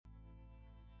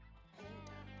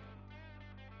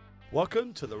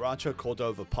Welcome to the Rancho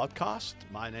Cordova podcast.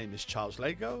 My name is Charles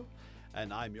Lego,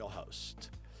 and I'm your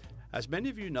host. As many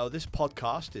of you know, this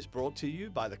podcast is brought to you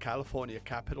by the California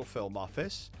Capitol Film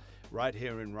Office, right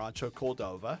here in Rancho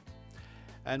Cordova.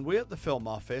 And we at the Film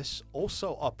Office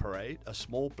also operate a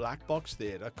small black box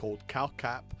theater called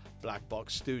CalCap Black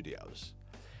Box Studios.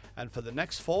 And for the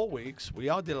next 4 weeks, we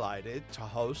are delighted to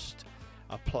host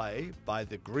a play by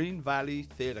the Green Valley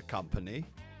Theater Company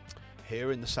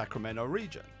here in the Sacramento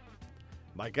region.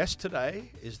 My guest today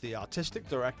is the artistic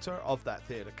director of that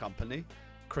theater company,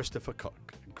 Christopher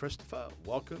Cook. And Christopher,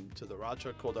 welcome to the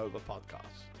Rancho Cordova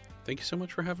podcast. Thank you so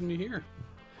much for having me here.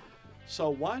 So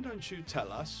why don't you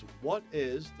tell us, what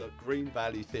is the Green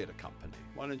Valley Theater Company?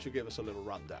 Why don't you give us a little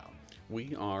rundown?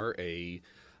 We are a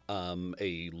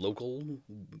local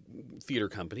theater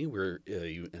company. We're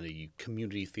a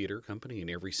community theater company in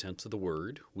every sense of the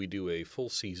word. We do a full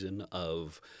season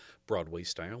of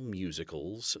Broadway-style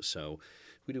musicals, so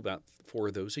we do about 4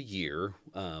 of those a year.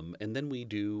 And then we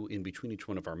do, in between each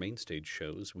one of our main stage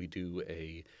shows, we do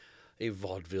a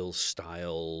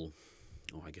vaudeville-style,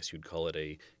 I guess you'd call it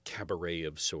a cabaret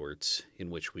of sorts, in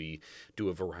which we do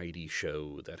a variety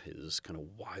show that is kind of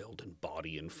wild and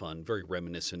bawdy and fun, very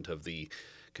reminiscent of the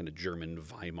kind of German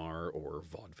Weimar or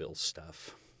vaudeville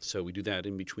stuff. So we do that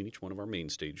in between each one of our main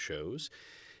stage shows.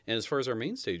 And as far as our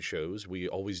main stage shows, we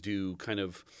always do kind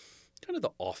of the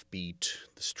offbeat,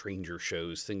 the stranger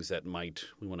shows, things that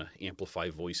we want to amplify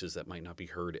voices that might not be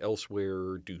heard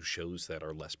elsewhere, do shows that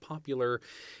are less popular.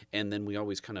 And then we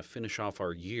always kind of finish off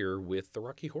our year with the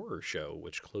Rocky Horror Show,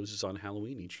 which closes on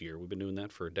Halloween each year. We've been doing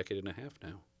that for a decade and a half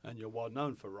now. And you're well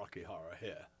known for Rocky Horror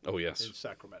here. Oh, yes. In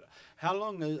Sacramento. How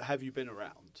long have you been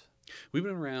around? We've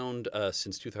been around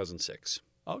since 2006.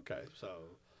 Okay, so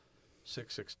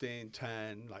 6, 16,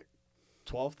 10, like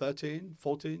 12, 13,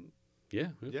 14? Yeah.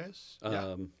 Yes?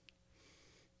 Yeah,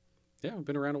 we've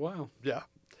been around a while. Yeah.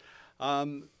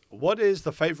 What is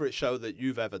the favorite show that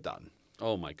you've ever done?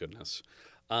 Oh, my goodness.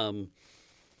 I'm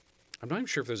not even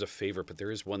sure if there's a favorite, but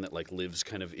there is one that lives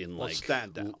kind of in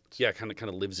stand out. Yeah, kind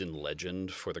of lives in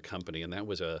legend for the company, and that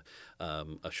was a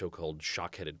show called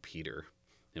Shockheaded Peter.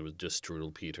 It was just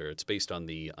Strudel Peter. It's based on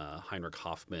the Heinrich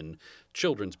Hoffmann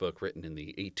children's book written in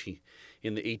the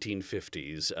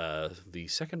 1850s. The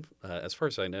second, as far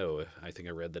as I know, I think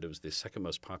I read that it was the second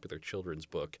most popular children's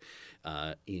book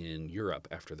in Europe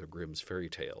after the Grimm's fairy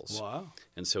tales. Wow!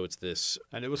 And so it's this,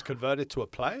 and it was converted to a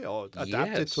play or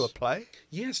adapted to a play.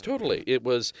 Yes, totally.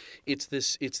 It's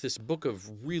this book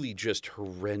of really just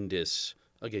horrendous.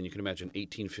 Again, you can imagine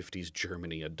 1850s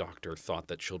Germany. A doctor thought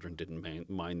that children didn't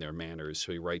mind their manners,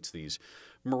 so he writes these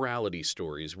morality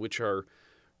stories, which are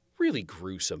really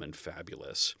gruesome and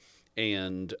fabulous.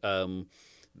 And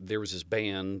there was this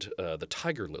band, the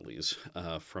Tiger Lilies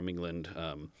from England.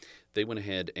 They went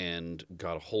ahead and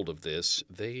got a hold of this.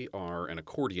 They are an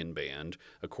accordion band,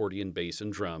 accordion, bass,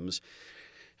 and drums.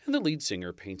 And the lead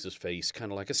singer paints his face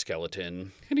kind of like a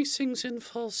skeleton, and he sings in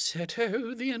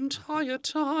falsetto the entire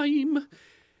time.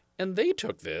 And they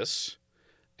took this,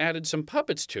 added some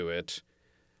puppets to it,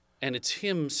 and it's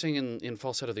him singing in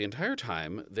falsetto the entire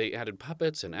time. They added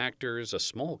puppets and actors, a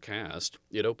small cast.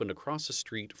 It opened across the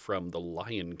street from The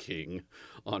Lion King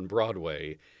on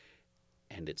Broadway,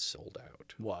 and it sold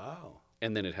out. Wow.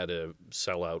 And then it had a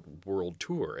sellout world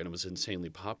tour, and it was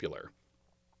insanely popular.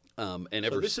 So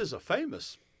this is a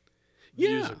famous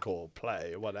musical,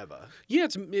 play, or whatever. Yeah,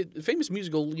 it's a famous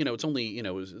musical. It's only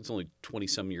 20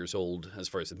 some years old as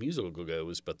far as the musical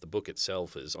goes, but the book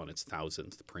itself is on its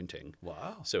 1,000th printing.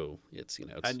 Wow! So it's.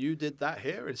 And you did that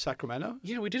here in Sacramento?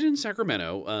 Yeah, we did it in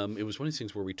Sacramento. It was one of these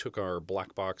things where we took our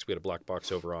black box. We had a black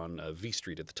box over on V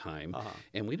Street at the time,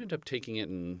 and we ended up taking it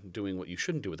and doing what you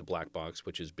shouldn't do with a black box,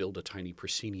 which is build a tiny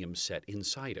proscenium set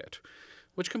inside it,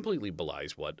 which completely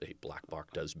belies what a black box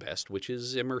does best, which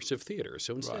is immersive theater.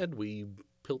 So instead, we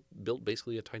built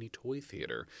basically a tiny toy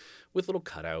theater with little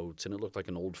cutouts, and it looked like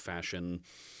an old-fashioned,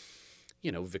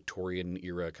 Victorian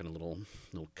era kind of little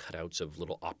cutouts of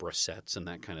little opera sets and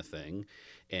that kind of thing,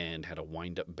 and had a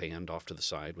wind-up band off to the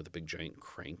side with a big giant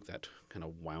crank that kind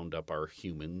of wound up our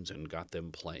humans and got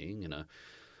them playing in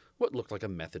what looked like a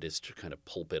Methodist kind of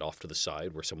pulpit off to the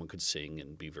side where someone could sing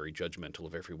and be very judgmental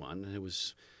of everyone. And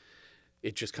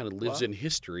it just kind of lives in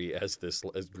history as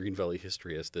Green Valley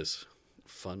history, as this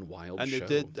fun, wild show.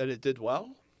 It did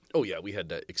well? Oh, yeah. We had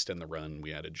to extend the run.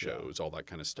 We added shows, all that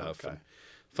kind of stuff. Okay. And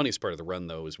funniest part of the run,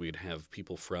 though, is we'd have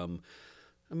people from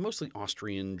mostly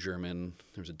Austrian, German.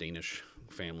 There was a Danish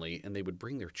family, and they would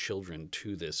bring their children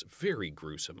to this very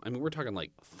gruesome. I mean, we're talking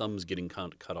like thumbs getting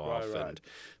cut off, Right. and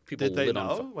people Did they lit on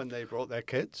know when they brought their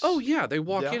kids? Oh yeah, they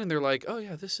walk Yeah. in and they're like, "Oh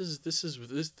yeah, this is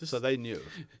So they knew.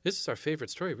 this is our favorite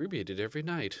story. We read it every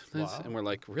night." Wow. And we're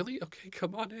like, "Really? Okay,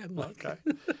 come on in." Like, Okay.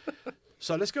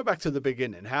 So let's go back to the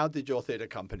beginning. How did your theatre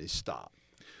company start?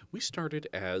 we started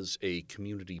as a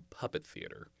community puppet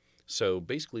theater. So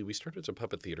basically, we started as a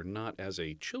puppet theater not as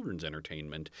a children's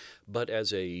entertainment, but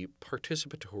as a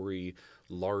participatory,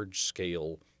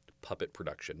 large-scale puppet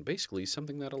production. Basically,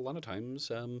 something that a lot of times,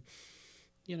 when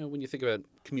you think about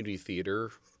community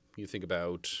theater, you think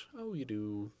about, you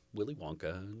do Willy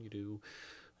Wonka, and you do,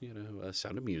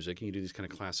 Sound of Music, and you do these kind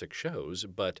of classic shows,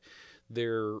 but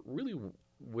there really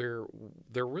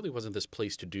wasn't this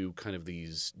place to do kind of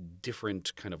these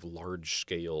different kind of large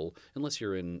scale, unless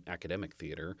you're in academic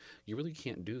theater, you really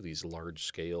can't do these large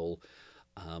scale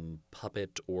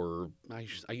puppet, or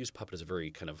I use puppet as a very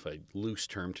kind of a loose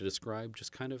term to describe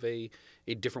just kind of a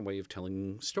different way of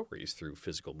telling stories through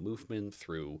physical movement,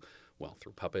 through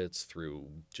puppets, through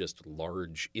just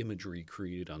large imagery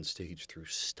created on stage through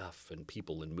stuff and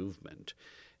people and movement.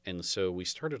 And so we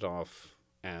started off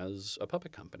as a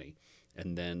puppet company.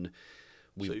 And then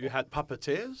So you had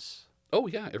puppeteers? oh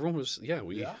yeah, everyone was Yeah.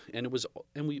 and it was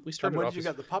and we And started where off did you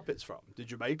get the puppets from? Did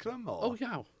you make them? Or? oh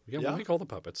yeah, we Yeah? make all the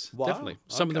puppets. Wow, Definitely.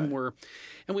 Some of them okay. were,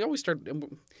 and we always started.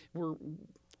 And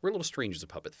we're a little strange as a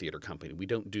puppet theater company. We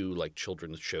don't do like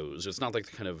children's shows. It's not like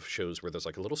the kind of shows where there's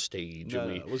like a little stage. No,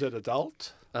 And no. Was it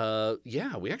adult?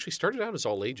 we actually started out as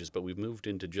all ages, but we've moved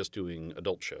into just doing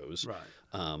adult shows. Right.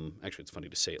 Actually, it's funny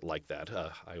to say it like that.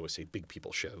 I always say big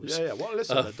people shows. Yeah, yeah. Well,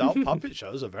 listen, adult puppet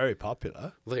shows are very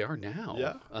popular. They are now.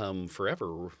 Yeah.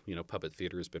 Forever, puppet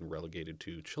theater has been relegated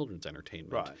to children's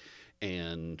entertainment. Right.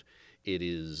 And it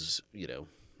is,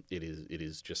 it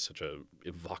is just such a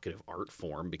evocative art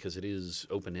form because it is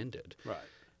open-ended. Right.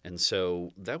 And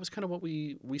so that was kind of what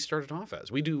we started off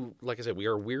as. We do, like I said, we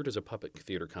are weird as a puppet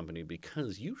theater company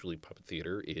because usually puppet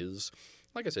theater is,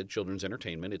 like I said, children's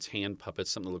entertainment. It's hand puppets,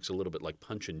 something that looks a little bit like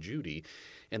Punch and Judy.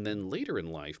 And then later in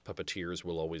life, puppeteers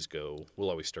will always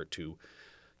start to,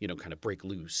 kind of break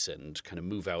loose and kind of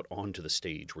move out onto the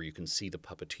stage where you can see the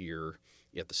puppeteer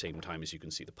at the same time as you can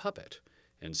see the puppet.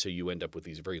 And so you end up with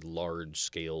these very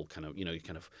large-scale kind of, you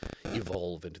kind of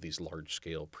evolve into these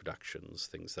large-scale productions,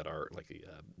 things that are like the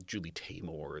Julie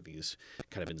Taymor, these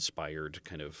kind of inspired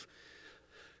kind of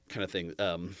thing.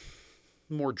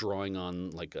 More drawing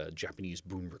on like a Japanese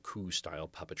bunraku style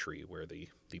puppetry, where the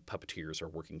puppeteers are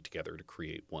working together to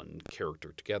create one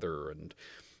character together,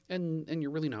 and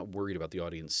you're really not worried about the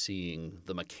audience seeing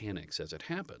the mechanics as it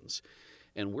happens.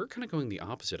 And we're kind of going the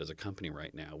opposite as a company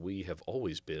right now. We have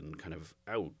always been kind of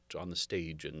out on the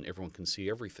stage and everyone can see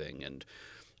everything. And,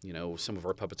 some of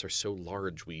our puppets are so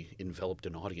large, we enveloped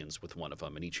an audience with one of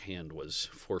them, and each hand was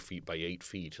 4 feet by 8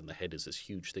 feet, and the head is this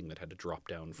huge thing that had to drop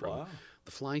down from Wow.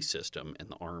 the fly system, and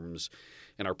the arms,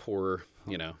 and our poor,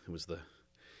 it was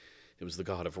the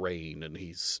god of rain, and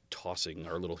he's tossing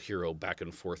our little hero back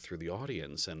and forth through the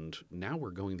audience. And now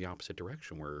we're going the opposite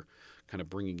direction. We're kind of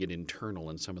bringing it internal,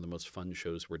 and some of the most fun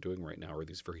shows we're doing right now are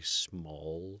these very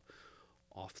small,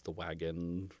 off the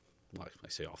wagon. Well, I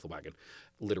say off the wagon,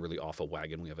 literally off a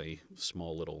wagon. We have a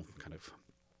small little kind of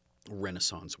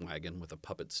Renaissance wagon with a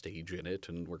puppet stage in it,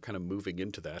 and we're kind of moving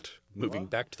into that, moving Wow.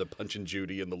 back to the Punch and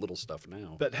Judy and the little stuff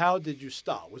now. But how did you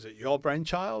start? Was it your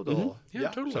brainchild? Or? Yeah,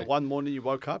 totally. So one morning you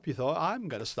woke up, you thought, I'm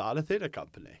going to start a theatre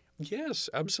company. Yes,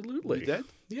 absolutely. You did?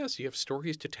 Yes, you have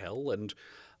stories to tell, and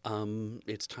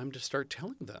it's time to start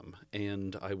telling them.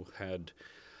 And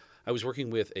I was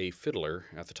working with a fiddler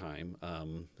at the time,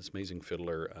 this amazing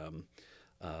fiddler,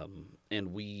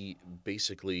 and we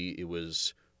basically, it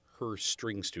was her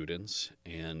string students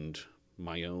and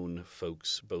my own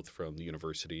folks, both from the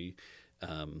university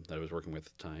that I was working with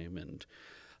at the time, and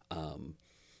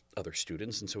other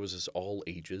students. And so it was this all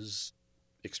ages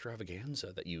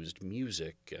extravaganza that used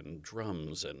music and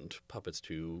drums and puppets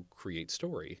to create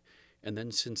story. And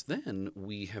then since then,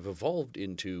 we have evolved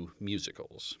into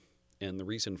musicals. And the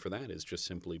reason for that is just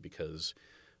simply because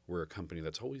we're a company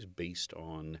that's always based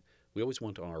on, we always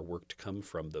want our work to come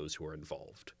from those who are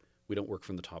involved. We don't work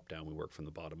from the top down, we work from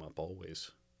the bottom up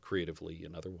always, creatively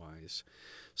and otherwise.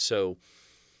 So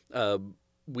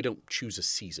we don't choose a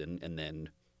season and then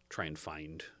try and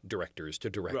find directors to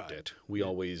direct Right. it. We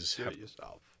always Do have it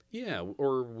yourself. yeah,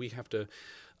 or we have to.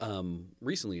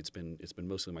 Recently, it's been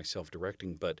mostly myself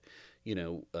directing, but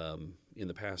in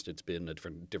the past, it's been a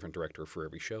different director for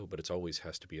every show. But it's always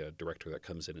has to be a director that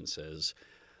comes in and says,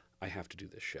 "I have to do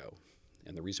this show,"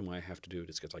 and the reason why I have to do it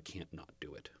is because I can't not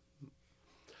do it.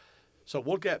 So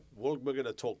we're going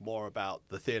to talk more about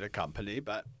the theatre company,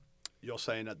 but you're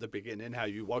saying at the beginning how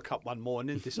you woke up one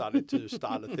morning, decided to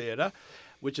start a theatre,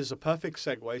 which is a perfect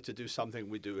segue to do something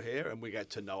we do here, and we get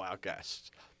to know our guests.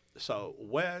 So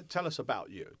tell us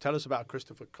about you. Tell us about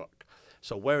Christopher Cook.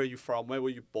 So where are you from? Where were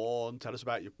you born? Tell us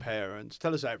about your parents.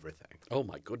 Tell us everything. Oh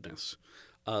my goodness.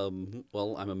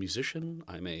 Well, I'm a musician.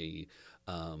 I'm a.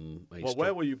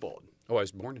 Where were you born? Oh, I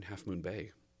was born in Half Moon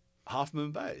Bay. Half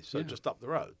Moon Bay, so Yeah. just up the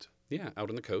road. Yeah, out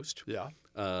on the coast. Yeah.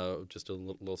 Just a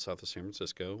little south of San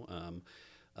Francisco.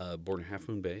 Born in Half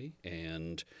Moon Bay,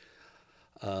 and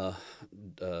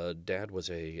Dad was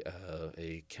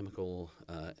a chemical,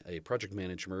 a project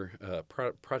manager,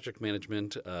 project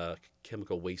management,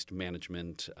 chemical waste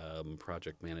management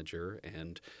project manager,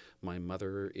 and my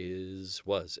mother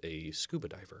was a scuba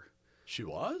diver. She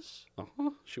was?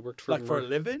 She worked for Like for a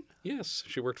living? Yes,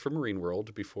 she worked for Marine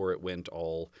World before it went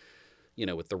all,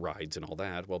 with the rides and all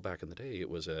that. Well, back in the day, it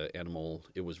was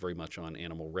it was very much on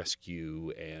animal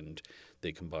rescue, and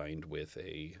they combined with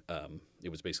it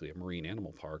was basically a marine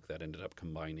animal park that ended up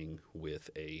combining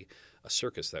with a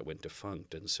circus that went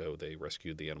defunct, and so they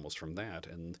rescued the animals from that.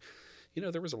 And,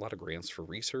 there was a lot of grants for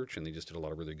research, and they just did a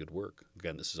lot of really good work.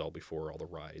 Again, this is all before all the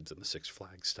rides and the Six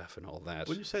Flags stuff and all that.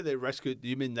 When you say they rescued,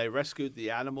 you mean they rescued the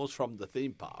animals from the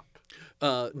theme park?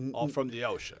 Or from the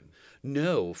ocean?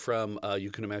 No, from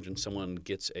you can imagine someone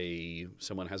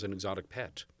someone has an exotic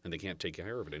pet and they can't take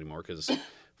care of it anymore because,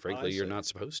 frankly, you're not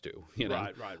supposed to.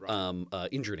 Right.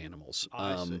 Injured animals.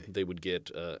 I see. They would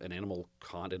get an animal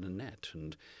caught in a net,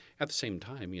 and at the same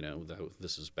time,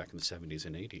 this is back in the 70s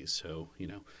and 80s, so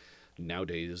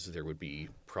nowadays there would be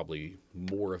probably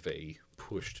more of a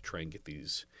push to try and get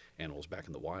these animals back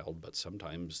in the wild, but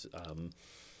sometimes.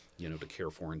 To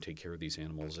care for and take care of these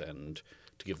animals and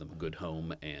to give them a good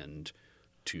home and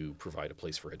to provide a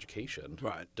place for education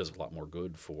does a lot more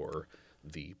good for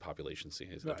the populations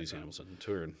of these animals in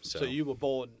turn. So you were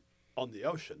born on the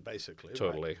ocean, basically.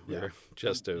 Totally. Right? We were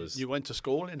just as... You went to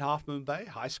school in Half Moon Bay,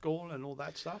 high school and all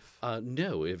that stuff?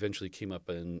 No, it eventually came up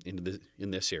in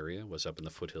this area, was up in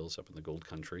the foothills, up in the Gold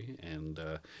Country, and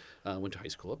went to high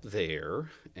school up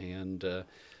there, and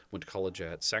went to college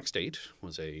at Sac State,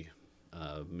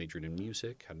 majored in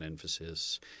music, had an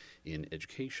emphasis in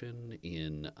education,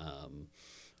 in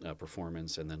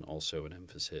performance, and then also an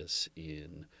emphasis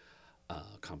in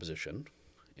composition,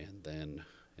 and then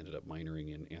ended up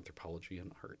minoring in anthropology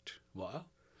and art. Wow.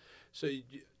 So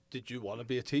did you want to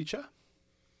be a teacher?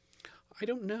 I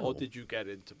don't know. Or did you get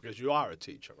into, because you are a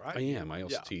teacher, right? I am. I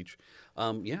also teach.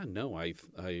 I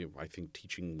think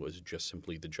teaching was just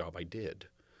simply the job I did.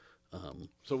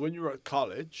 So when you were at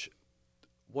college,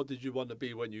 what did you want to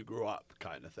be when you grew up,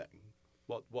 kind of thing?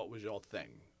 What was your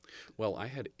thing? Well, I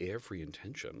had every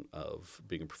intention of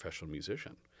being a professional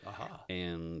musician.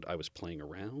 And I was playing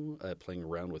around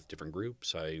with different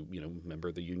groups. I,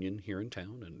 member the union here in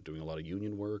town and doing a lot of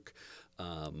union work.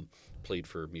 Played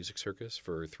for Music Circus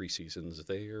for 3 seasons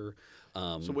there.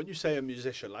 So when you say a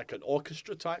musician, like an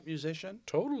orchestra type musician?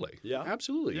 Totally. Yeah.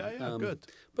 Absolutely. Yeah, good.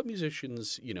 But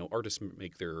musicians, artists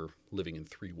make their living in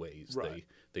 3 ways. Right.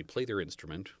 They play their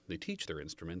instrument, they teach their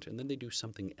instrument, and then they do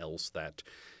something else that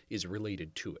is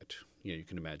related to it. You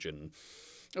can imagine,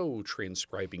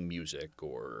 transcribing music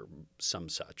or some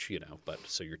such, But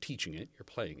so you're teaching it, you're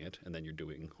playing it, and then you're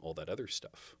doing all that other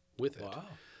stuff with it.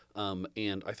 Wow.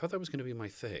 And I thought that was going to be my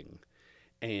thing.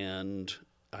 And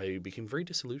I became very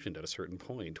disillusioned at a certain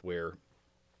point where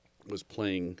I was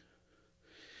playing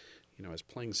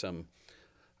some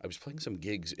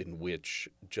gigs in which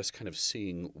just kind of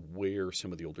seeing where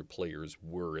some of the older players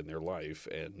were in their life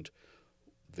and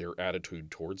their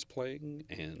attitude towards playing,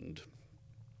 and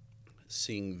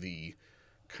seeing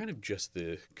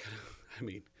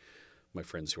my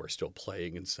friends who are still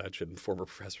playing and such, and former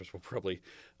professors will probably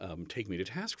take me to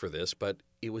task for this, but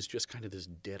it was just kind of this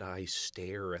dead-eye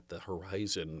stare at the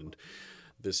horizon,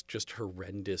 this just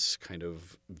horrendous kind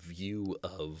of view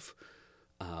of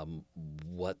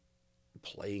what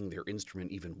playing their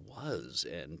instrument even was.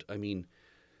 And it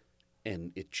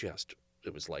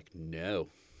was like, no,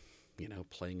 you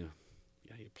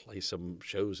play some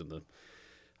shows and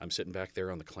I'm sitting back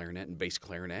there on the clarinet and bass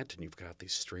clarinet, and you've got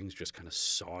these strings just kind of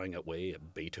sawing away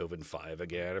at Beethoven 5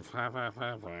 again.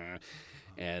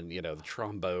 And, the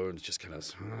trombone's just kind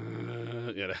of,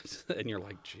 and you're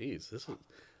like, geez,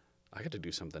 I got to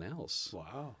do something else.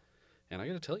 Wow. And I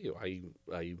got to tell you,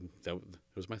 that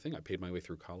was my thing. I paid my way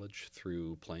through college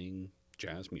through playing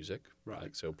jazz music.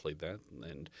 Right. So played that,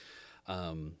 and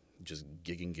just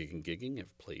gigging.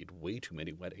 I've played way too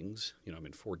many weddings. I'm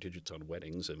in 4 digits on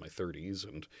weddings in my 30s,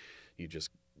 and you just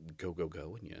go,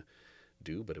 and you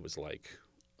do. But it was like,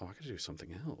 oh, I got to do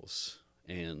something else.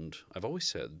 And I've always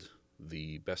said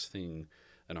the best thing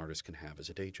an artist can have is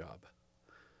a day job.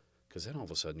 Because then all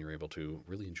of a sudden you're able to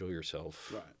really enjoy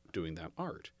yourself doing that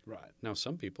art. Right. Now,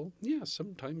 some people,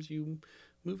 sometimes you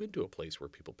move into a place where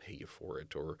people pay you for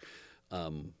it, or,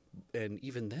 and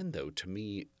even then, though, to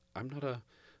me, I'm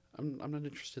not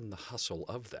interested in the hustle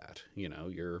of that.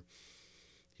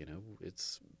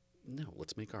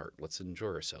 Let's make art. Let's enjoy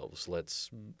ourselves. Let's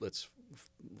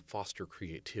foster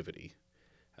creativity,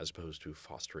 as opposed to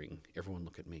fostering everyone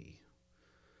look at me.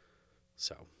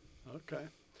 So. Okay.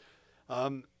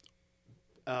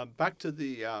 Back to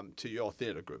the to your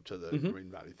theater group, to the Green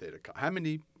Valley Theater. How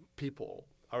many people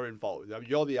are involved?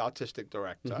 You're the artistic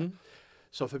director.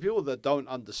 So for people that don't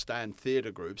understand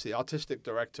theater groups, the artistic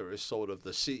director is sort of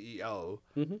the CEO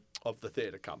of the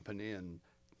theater company and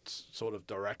sort of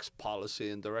directs policy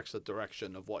and directs the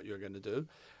direction of what you're going to do.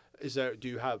 Do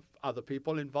you have other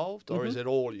people involved, or is it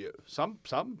all you?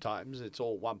 Sometimes it's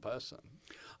all one person.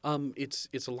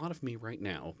 It's a lot of me right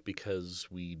now because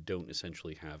we don't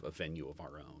essentially have a venue of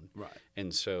our own. Right.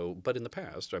 And so, but in the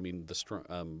past, I mean,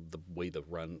 the way the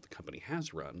company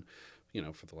has run,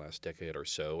 for the last decade or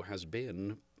so, has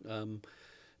been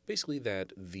basically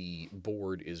that the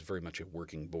board is very much a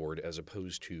working board as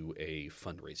opposed to a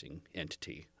fundraising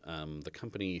entity. The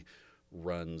company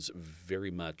runs very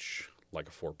much like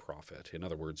a for-profit. In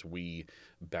other words, we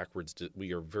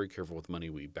are very careful with money.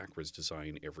 We backwards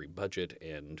design every budget,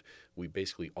 and we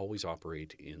basically always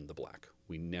operate in the black.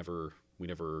 We never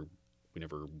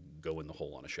go in the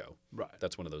hole on a show. Right.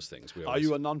 That's one of those things. Are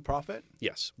you a nonprofit?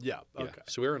 Yes. Yeah. Okay. Yeah.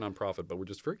 So we're a nonprofit, but we're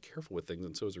just very careful with things,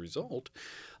 and so as a result,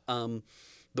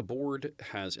 the board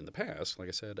has in the past, like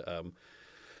I said,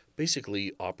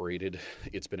 basically operated.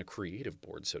 It's been a creative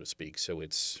board, so to speak. So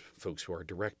it's folks who are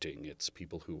directing. It's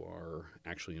people who are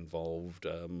actually involved,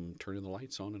 turning the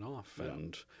lights on and off,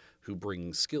 and who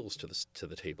bring skills to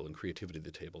the table and creativity to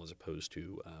the table, as opposed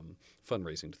to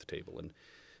fundraising to the table. And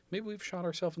maybe we've shot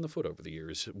ourselves in the foot over the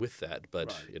years with that,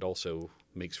 but it also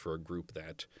makes for a group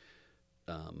that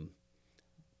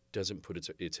doesn't put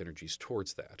its energies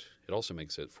towards that. It also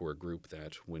makes it for a group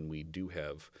that when we do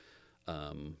have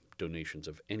donations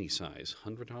of any size,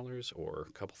 $100 or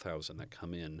a couple thousand that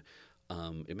come in,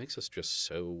 it makes us just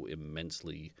so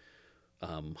immensely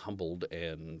humbled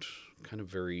and kind of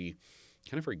very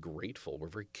grateful. We're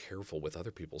very careful with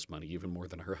other people's money, even more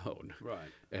than our own. Right.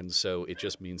 And so it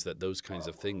just means that those kinds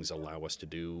of things allow us to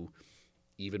do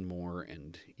even more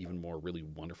and even more really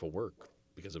wonderful work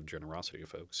because of generosity of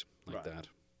folks like that.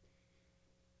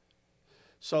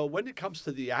 So when it comes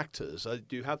to the actors,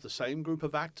 do you have the same group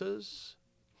of actors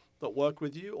that work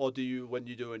with you, or do you, when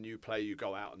you do a new play, you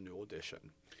go out and you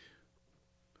audition?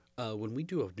 When we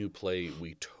do a new play,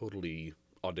 we totally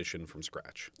audition from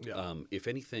scratch. Yeah. If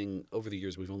anything, over the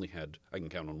years, we've only had, I can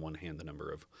count on one hand the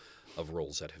number of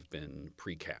roles that have been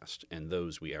precast, and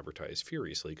those we advertise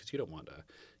furiously because you don't want to,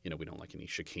 we don't like any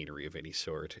chicanery of any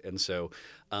sort. And so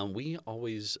we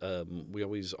always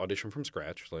audition from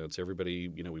scratch. So it's everybody,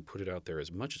 we put it out there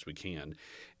as much as we can,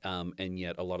 and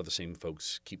yet a lot of the same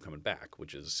folks keep coming back,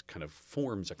 which is kind of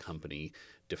forms a company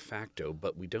de facto,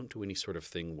 but we don't do any sort of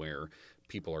thing where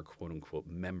people are quote-unquote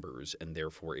members and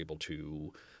therefore able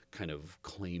to kind of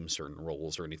claim certain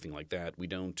roles or anything like that. We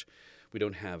don't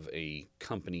have a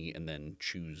company and then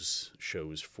choose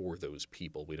shows for those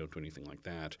people. We don't do anything like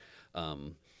that.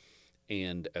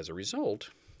 And as a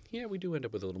result, we do end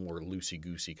up with a little more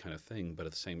loosey-goosey kind of thing, but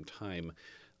at the same time,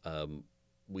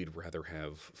 we'd rather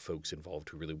have folks involved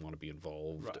who really want to be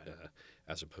involved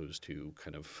as opposed to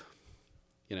kind of,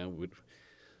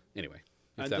 anyway.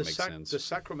 If that makes sense. Does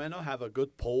Sacramento have a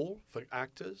good pool for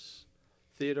actors,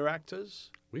 theater actors?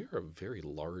 We are a very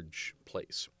large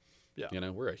place. Yeah.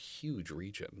 We're a huge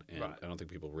region, and Right. I don't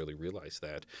think people really realize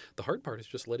that. The hard part is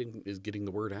just getting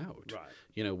the word out.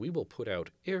 Right. We will put out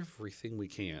everything we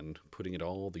can, putting it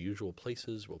all the usual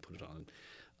places. We'll put it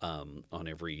on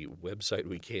every website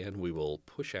we can. We will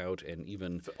push out and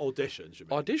even For auditions, you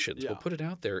mean? auditions. Yeah. We'll put it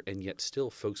out there, and yet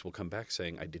still folks will come back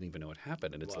saying, I didn't even know it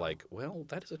happened. And it's like, well,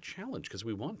 that is a challenge because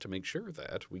we want to make sure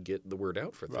that we get the word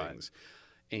out for things.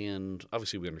 And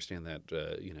obviously we understand that,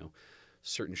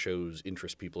 certain shows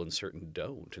interest people and certain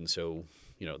don't. And so,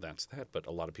 that's that. But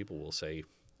a lot of people will say,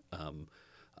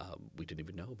 we didn't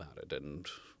even know about it. And,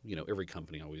 every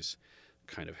company always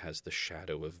kind of has the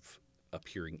shadow of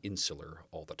appearing insular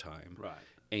all the time. Right.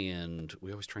 And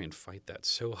we always try and fight that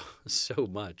so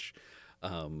much.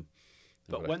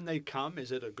 But when they come,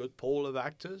 is it a good pool of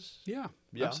actors? Yeah.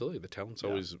 Absolutely. The talent's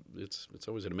always it's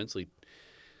always an immensely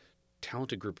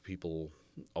talented group of people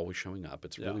always showing up.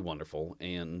 It's really wonderful.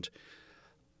 And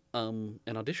And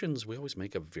auditions, we always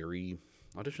make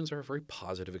auditions are a very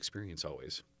positive experience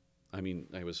always. I mean,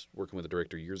 I was working with a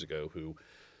director years ago who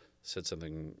said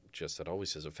something just that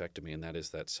always has affected me, and that is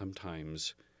that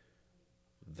sometimes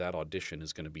that audition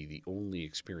is going to be the only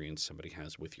experience somebody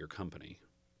has with your company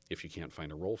if you can't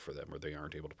find a role for them or they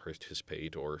aren't able to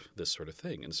participate or this sort of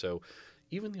thing. And so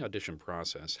even the audition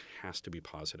process has to be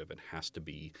positive and has to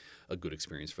be a good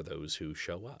experience for those who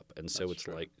show up. And so it's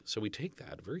like, so we take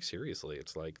that very seriously.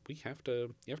 It's like you have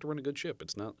to run a good ship.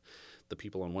 It's not the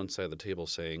people on one side of the table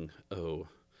saying, oh,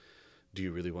 do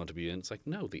you really want to be in? It's like,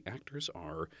 no, the actors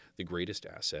are the greatest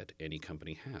asset any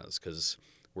company has, because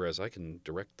whereas I can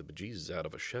direct the bejesus out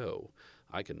of a show,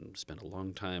 I can spend a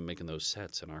long time making those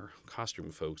sets, and our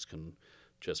costume folks can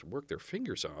just work their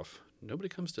fingers off. Nobody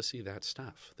comes to see that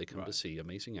stuff. They come to see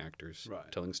amazing actors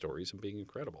telling stories and being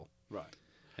incredible. Right.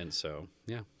 And so,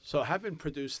 yeah. So having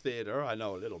produced theater, I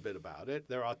know a little bit about it.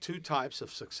 There are two types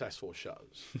of successful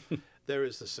shows. There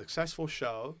is the successful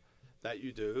show that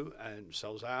you do and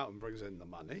sells out and brings in the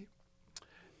money.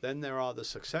 Then there are the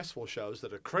successful shows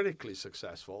that are critically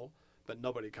successful, but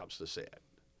nobody comes to see it.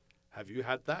 Have you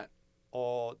had that,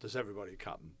 or does everybody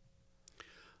come?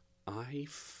 I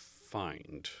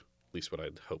find, at least what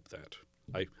I'd hope that,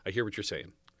 I hear what you're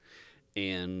saying,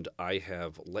 and I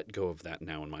have let go of that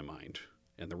now in my mind.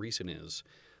 And the reason is,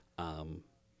 and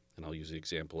I'll use the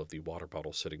example of the water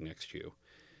bottle sitting next to you.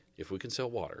 If we can sell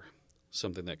water,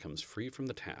 something that comes free from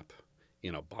the tap,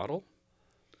 in a bottle,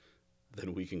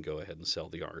 then we can go ahead and sell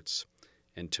the arts.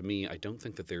 And to me, I don't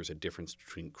think that there's a difference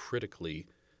between critically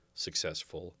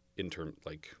successful in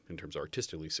terms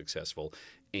artistically successful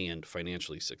and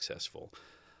financially successful.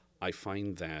 I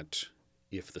find that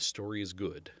if the story is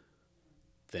good,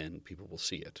 then people will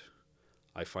see it.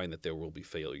 I find that there will be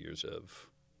failures of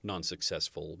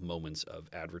non-successful moments of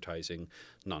advertising,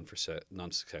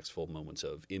 non-successful moments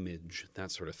of image,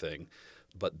 that sort of thing.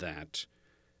 But that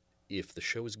if the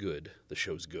show is good, the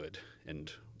show's good.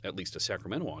 And at least a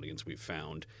Sacramento audience we've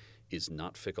found is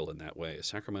not fickle in that way. A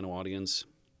Sacramento audience,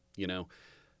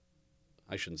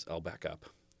 I'll back up.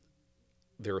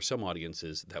 There are some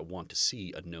audiences that want to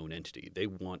see a known entity. They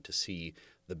want to see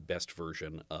the best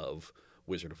version of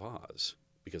Wizard of Oz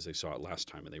because they saw it last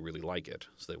time and they really like it,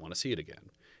 so they want to see it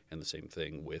again. And the same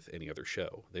thing with any other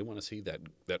show. They want to see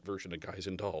that version of Guys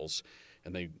and Dolls,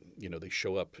 and they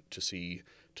show up to see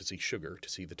Sugar, to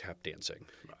see the tap dancing.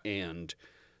 Right. And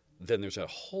then there's a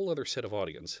whole other set of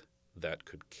audience that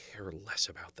could care less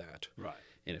about that. Right.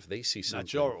 And if they see something...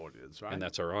 That's your audience, right? And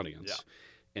that's our audience.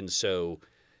 Yeah. And so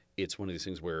it's one of these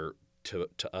things where to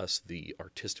us the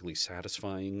artistically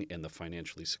satisfying and the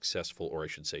financially successful, or I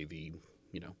should say the,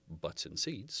 butts and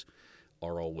seats,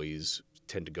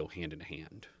 tend to go hand in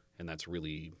hand. And that's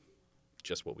really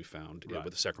just what we found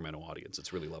with the Sacramento audience.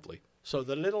 It's really lovely. So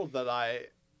the little that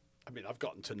I've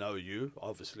gotten to know you,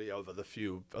 obviously, over the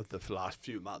last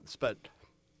few months, but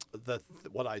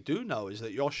what I do know is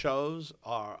that your shows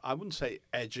are, I wouldn't say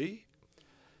edgy,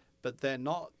 but they're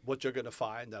not what you're going to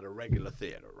find at a regular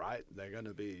theater, right? They're going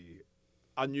to be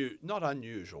not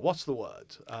unusual. What's the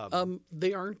word?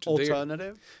 They aren't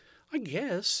alternative. I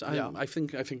guess. I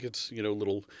think it's a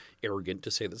little arrogant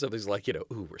to say that something's like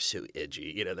ooh, we're so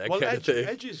edgy, that kind of thing.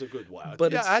 Edgy is a good word.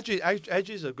 But edgy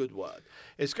is a good word.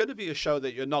 It's going to be a show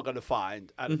that you're not going to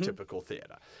find at a typical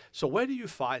theater. So where do you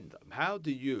find them? How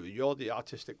do you're the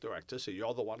artistic director, so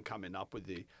you're the one coming up with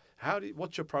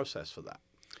what's your process for that?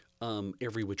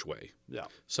 Every which way. Yeah.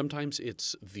 Sometimes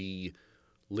it's the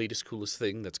latest, coolest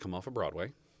thing that's come off of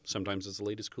Broadway. Sometimes it's the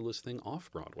latest, coolest thing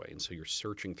off Broadway. And so you're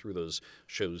searching through those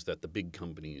shows that the big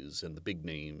companies and the big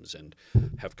names and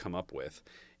have come up with.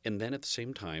 And then at the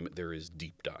same time, there is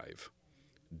Deep Dive.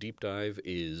 Deep Dive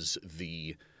is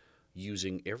the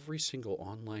using every single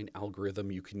online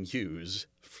algorithm you can use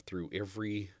through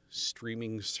every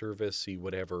streaming service,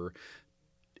 whatever,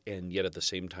 and yet at the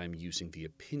same time using the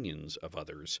opinions of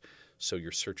others. So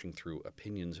you're searching through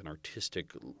opinions and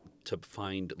artistic to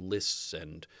find lists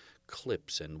and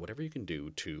clips and whatever you can do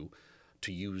to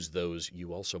use those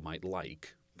you also might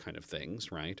like kind of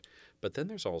things, right? But then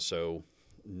there's also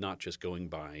not just going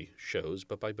by shows,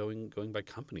 but by going by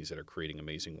companies that are creating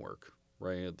amazing work,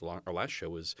 right? Our last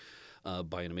show was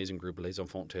by an amazing group, Les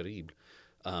Enfants Terribles,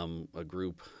 a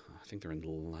group, I think they're in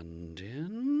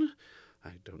London. I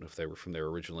don't know if they were from there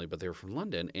originally, but they were from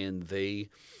London, and they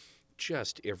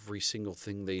just every single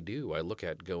thing they do, I look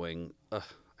at going,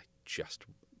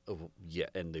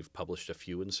 and they've published a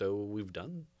few, and so we've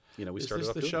done. We started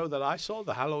off doing. Is this the show that I saw,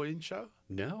 the Halloween show?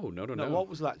 No. What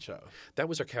was that show? That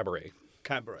was our cabaret.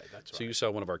 Cabaret, that's right. So you saw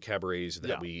one of our cabarets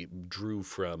that we drew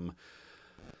from.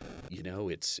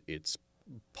 It's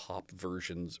pop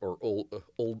versions or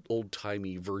old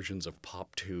timey versions of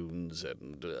pop tunes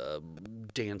and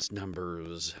dance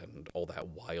numbers and all that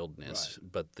wildness.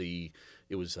 Right. But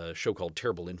it was a show called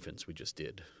Terrible Infants we just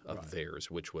did of Right.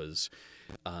 theirs, which was,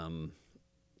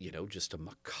 just a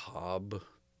macabre.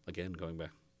 Again, going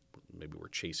back, maybe we're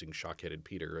chasing Shock-Headed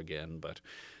Peter again, but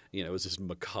it was this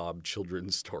macabre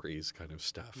children's stories kind of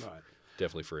stuff. Right.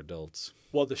 Definitely for adults.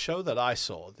 Well, the show that I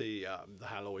saw, the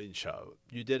Halloween show,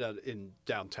 you did it in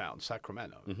downtown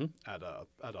Sacramento at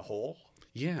a hall.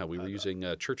 Yeah, we were using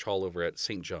Church Hall over at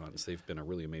St. John's. They've been a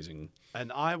really amazing.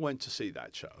 And I went to see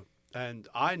that show. And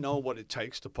I know what it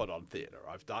takes to put on theater.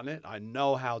 I've done it. I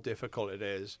know how difficult it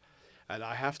is. And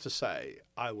I have to say,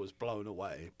 I was blown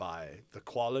away by the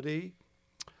quality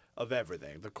of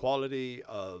everything, the quality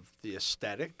of the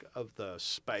aesthetic of the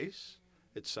space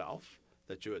itself,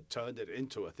 that you had turned it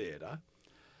into a theater,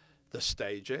 the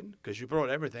staging, because you brought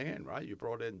everything in, right? You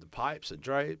brought in the pipes and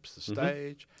drapes, the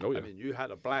stage. Oh, yeah. I mean, you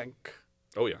had a blank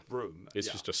Oh, yeah. room. It's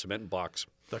Yeah. just a cement box.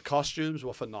 The costumes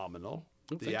were phenomenal. Oh,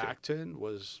 thank The you. acting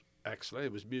was excellent.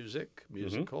 It was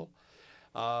musical.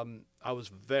 I was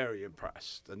very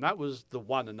impressed. And that was the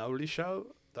one and only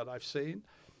show that I've seen.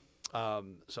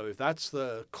 So if that's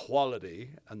the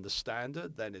quality and the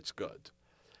standard, then it's good.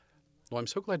 Well, I'm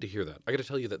so glad to hear that. I got to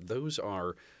tell you that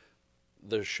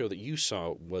the show that you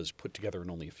saw was put together in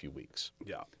only a few weeks.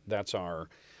 Yeah. That's our,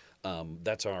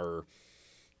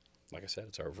 like I said,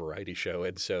 it's our variety show.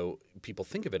 And so people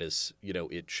think of it as,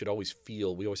 it should always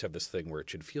feel, we always have this thing where it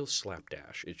should feel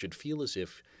slapdash. It should feel as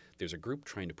if there's a group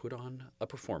trying to put on a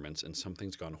performance and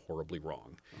something's gone horribly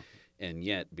wrong. And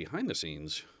yet behind the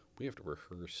scenes, we have to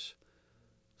rehearse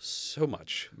so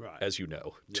much, Right. as you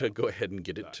know, to go ahead and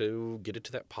get it Right. to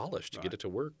that polish, to get it to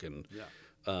work. And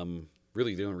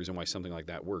really the only reason why something like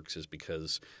that works is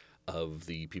because of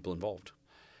the people involved.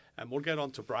 And we'll get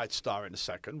on to Bright Star in a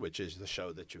second, which is the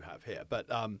show that you have here. But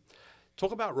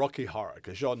talk about Rocky Horror,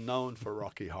 because you're known for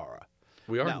Rocky Horror.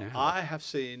 We are now. I have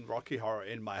seen Rocky Horror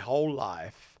in my whole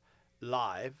life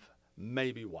live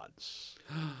maybe once,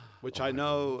 which I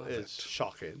know is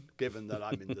shocking, given that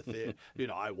I'm in the theater.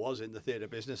 I was in the theater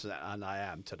business, and I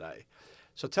am today.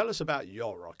 So tell us about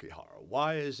your Rocky Horror.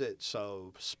 Why is it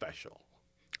so special?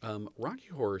 Rocky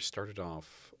Horror started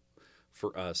off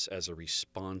for us as a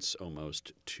response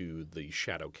almost to the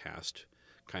Shadowcast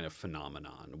kind of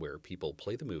phenomenon, where people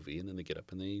play the movie and then they get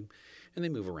up and they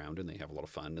move around and they have a lot of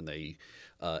fun and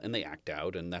they act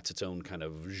out, and that's its own kind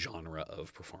of genre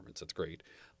of performance. That's great.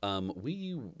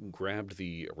 We grabbed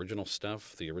the original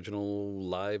stuff, the original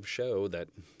live show that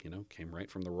came right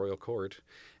from the Royal Court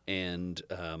and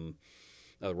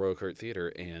Royal Court Theater,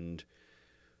 and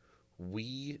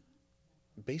we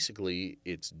basically,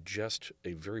 it's just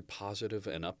a very positive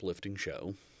and uplifting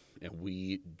show, and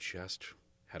we just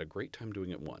had a great time doing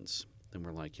it once. Then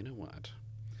we're like, you know what?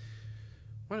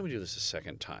 Why don't we do this a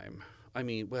second time? I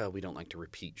mean, well, we don't like to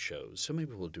repeat shows, so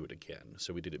maybe we'll do it again.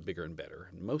 So we did it bigger and better.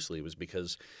 And mostly it was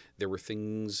because there were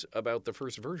things about the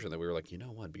first version that we were like, you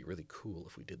know what, it'd be really cool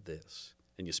if we did this.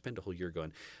 And you spend a whole year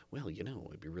going, well,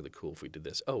 it'd be really cool if we did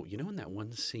this. Oh, in that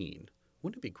one scene,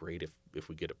 wouldn't it be great if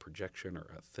we get a projection or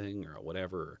a thing or a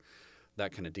whatever, or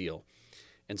that kind of deal?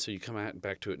 And so you come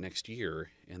back to it next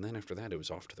year, and then after that, it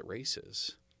was off to the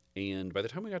races. And by the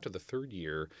time we got to the third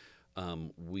year,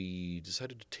 we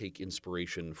decided to take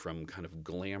inspiration from kind of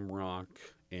glam rock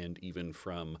and even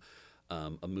from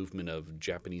a movement of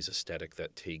Japanese aesthetic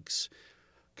that takes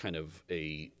kind of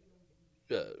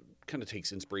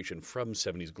takes inspiration from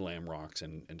 70s glam rocks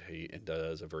and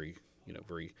does a very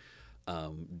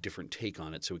different take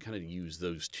on it. So we kind of use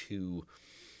those two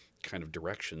kind of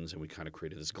directions, and we kind of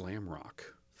created this glam rock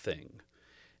thing.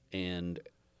 And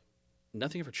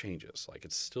nothing ever changes. Like,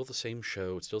 it's still the same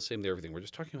show. It's still the same everything. We're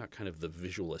just talking about kind of the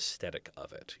visual aesthetic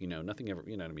of it. Nothing ever,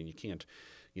 what I mean? You can't,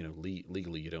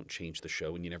 legally you don't change the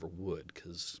show, and you never would,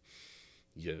 because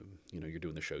you're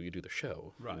doing the show, you do the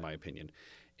show, Right. in my opinion.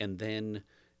 And then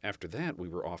after that, we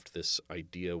were off to this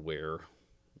idea where,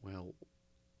 well,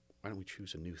 why don't we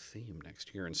choose a new theme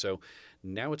next year? And so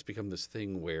now it's become this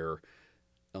thing where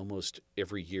almost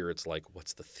every year it's like,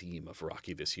 what's the theme of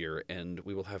Rocky this year? And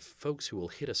we will have folks who will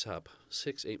hit us up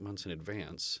 6-8 months in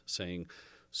advance saying,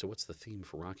 so what's the theme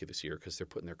for Rocky this year? Because they're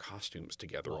putting their costumes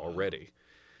together already.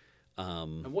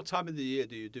 And what time of the year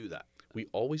do you do that? We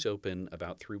always open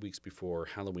about 3 weeks before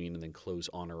Halloween and then close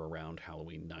on or around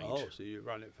Halloween night. Oh, so you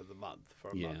run it for the month,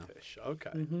 for a month-ish. Okay.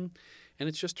 Mm-hmm. And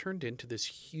it's just turned into this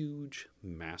huge,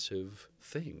 massive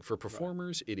thing. For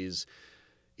performers, it is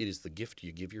the gift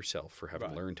you give yourself for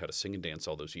having learned how to sing and dance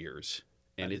all those years.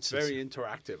 And it's very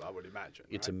interactive, I would imagine.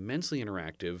 It's immensely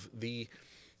interactive.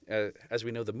 as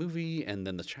we know, the movie and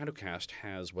then the Shadowcast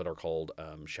has what are called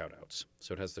shout-outs.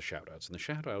 So it has the shout-outs. And the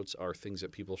shout-outs are things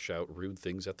that people shout rude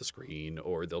things at the screen,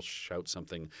 or they'll shout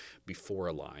something before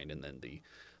a line, and then the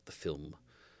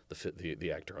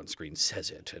actor on screen says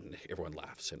it, and everyone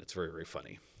laughs, and it's very, very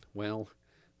funny. Well,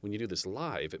 when you do this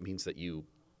live, it means that you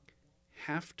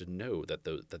have to know that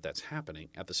that's happening.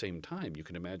 At the same time, you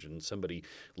can imagine somebody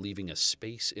leaving a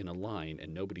space in a line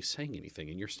and nobody's saying anything,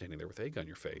 and you're standing there with egg on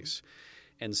your face.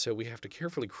 And so we have to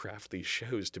carefully craft these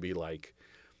shows to be like,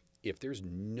 if there's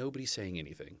nobody saying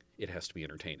anything, it has to be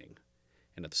entertaining.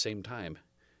 And at the same time,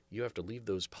 you have to leave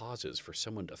those pauses for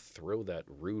someone to throw that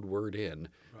rude word in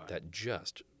that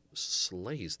just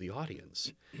slays the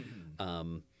audience.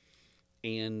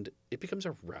 And it becomes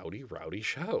a rowdy, rowdy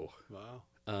show. Wow.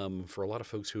 For a lot of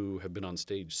folks who have been on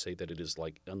stage say that it is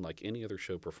unlike any other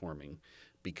show performing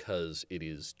because it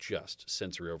is just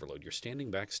sensory overload. You're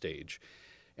standing backstage,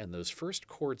 and those first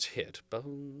chords hit,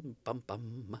 bum, bum,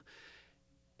 bum,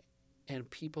 and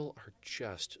people are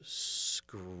just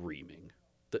screaming.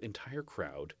 The entire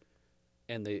crowd,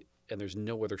 and there's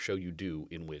no other show you do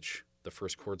in which the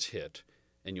first chords hit,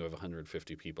 and you have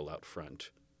 150 people out front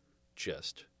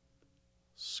just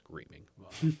screaming.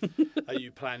 Wow. Are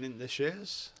you planning this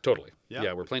year's? Totally. Yeah.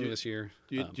 Yeah, we're planning this year.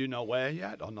 Do you know where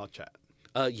yet or not yet?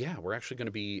 Yeah, we're actually going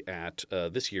to be at,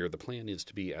 this year, the plan is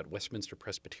to be at Westminster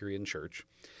Presbyterian Church.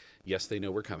 Yes, they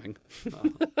know we're coming.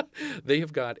 They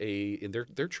have got in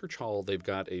their church hall, they've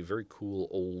got a very cool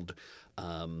old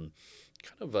kind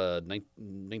of a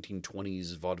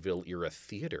 1920s vaudeville era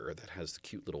theater that has the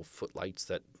cute little footlights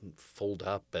that fold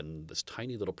up and this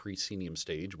tiny little proscenium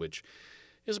stage, which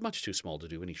is much too small to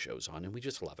do any shows on, and we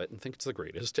just love it and think it's the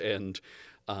greatest. And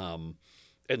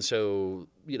so,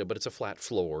 but it's a flat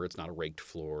floor. It's not a raked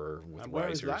floor with and where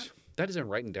risers. Is that? That is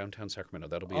right in downtown Sacramento.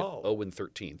 That'll be at O and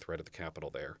 13th, right at the Capitol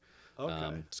there.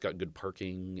 Okay. It's got good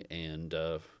parking, and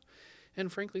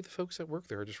frankly, the folks that work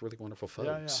there are just really wonderful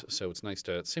folks. Yeah. So it's nice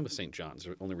to. Same with St. John's.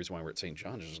 The only reason why we're at St.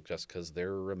 John's is just because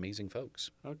they're amazing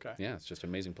folks. Okay. Yeah, it's just an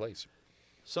amazing place.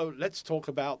 So let's talk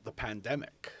about the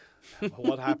pandemic.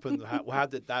 What happened? How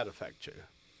did that affect you?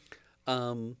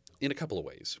 In a couple of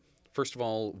ways. First of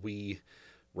all,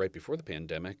 right before the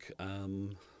pandemic,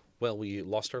 we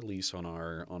lost our lease on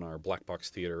our Black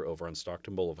Box Theater over on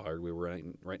Stockton Boulevard. We were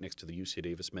right next to the UC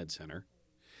Davis Med Center.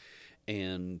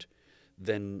 And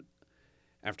then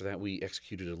after that, we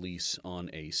executed a lease on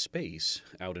a space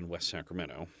out in West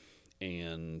Sacramento.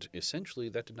 And essentially,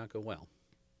 that did not go well.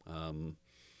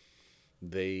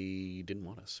 They didn't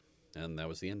want us. And that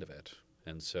was the end of it.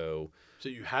 And so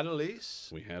you had a lease?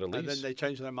 We had a lease. And then they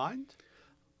changed their mind?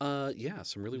 Yeah,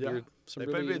 some really weird.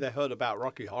 Maybe they heard about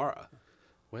Rocky Horror.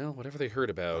 Well, whatever they heard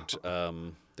about,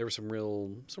 there were some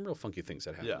real funky things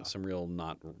that happened. Yeah. Some real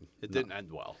It didn't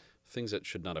end well. Things that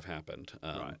should not have happened.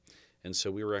 Right. And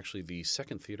so we were actually the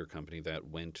second theater company that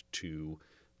went to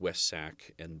West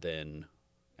Sac, and then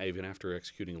even after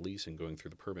executing a lease and going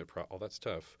through the permit, all that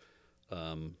stuff,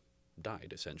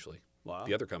 died essentially. Wow.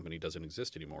 The other company doesn't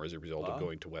exist anymore as a result of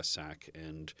going to West Sac,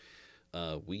 and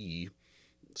we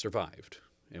survived.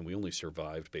 And we only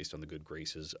survived based on the good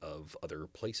graces of other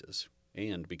places.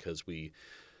 And because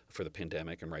for the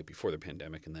pandemic and right before the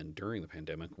pandemic and then during the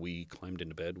pandemic, we climbed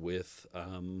into bed with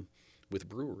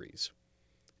breweries.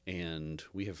 And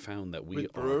we have found that we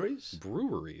are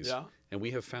breweries. Yeah. And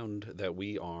we have found that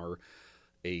we are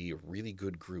a really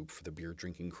good group for the beer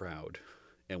drinking crowd.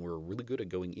 And we're really good at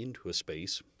going into a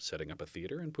space, setting up a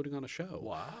theater, and putting on a show.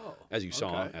 Wow. As you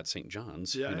saw at St.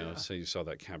 John's, Yeah. So you saw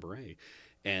that cabaret.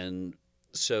 And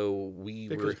so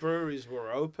because breweries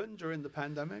were open during the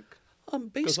pandemic?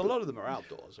 Because a lot of them are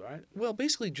outdoors, right? Well,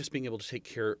 basically just being able to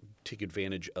take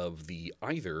advantage of the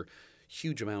either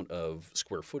huge amount of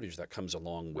square footage that comes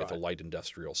along with a light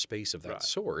industrial space of that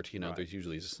sort. There's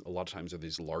usually a lot of times are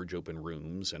these large open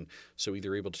rooms, and so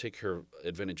either able to take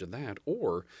advantage of that,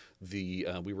 or we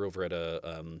were over at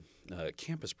a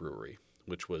campus brewery,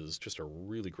 which was just a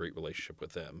really great relationship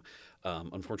with them.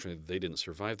 Unfortunately, they didn't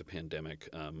survive the pandemic,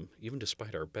 even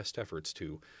despite our best efforts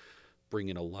to bring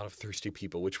in a lot of thirsty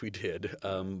people, which we did.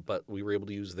 But we were able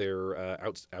to use their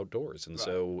outdoors, and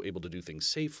so able to do things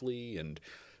safely. And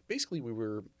basically,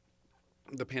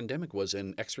 the pandemic was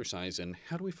an exercise in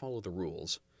how do we follow the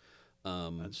rules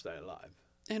and stay alive.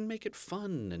 And make it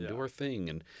fun and do our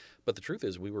thing. But the truth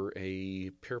is, we were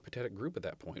a peripatetic group at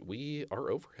that point. Our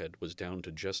overhead was down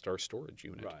to just our storage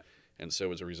unit. Right. And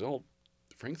so as a result,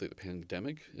 frankly, the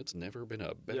pandemic, it's never been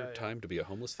a better time to be a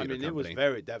homeless theater company. It was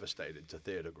very devastating to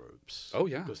theater groups. Oh,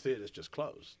 yeah. Because theaters just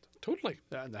closed. Totally.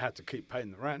 Yeah, and they had to keep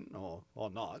paying the rent or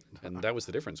not. And that was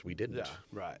the difference. We didn't. Yeah,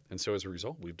 right. And so as a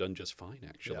result, we've done just fine,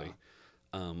 actually.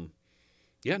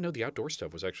 Yeah, no, the outdoor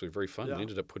stuff was actually very fun. Yeah. We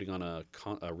ended up putting on a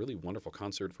really wonderful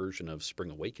concert version of Spring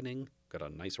Awakening. Got a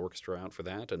nice orchestra out for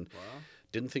that, and Wow.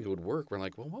 didn't think it would work. We're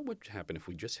like, well, what would happen if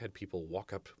we just had people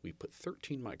walk up? We put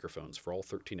 13 microphones for all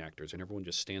 13 actors, and everyone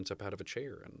just stands up out of a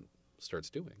chair and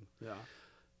starts doing. Yeah.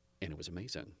 And it was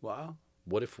amazing. Wow.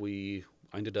 What if we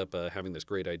I ended up having this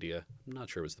great idea? I'm not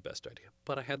sure it was the best idea,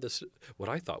 but I had this, what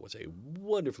I thought was a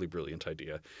wonderfully brilliant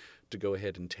idea, to go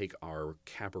ahead and take our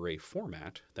cabaret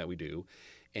format that we do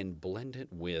and blend it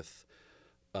with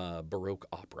Baroque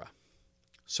opera.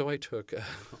 So I took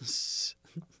 17th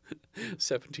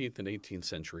and 18th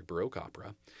century Baroque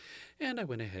opera, and I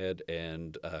went ahead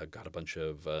and got a bunch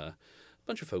of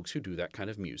folks who do that kind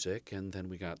of music, and then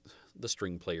we got the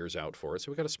string players out for it.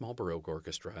 So we got a small Baroque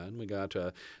orchestra, and we got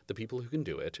the people who can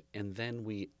do it, and then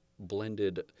we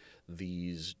blended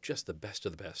these, just the best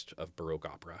of Baroque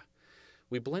opera.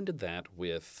 We blended that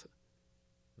with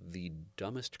the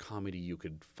dumbest comedy you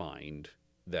could find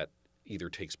that either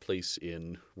takes place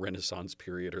in Renaissance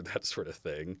period or that sort of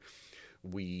thing.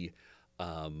 We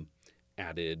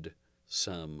added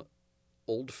some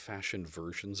old-fashioned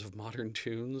versions of modern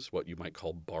tunes, what you might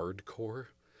call bardcore,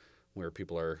 where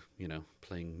people are,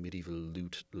 playing medieval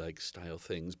lute-like style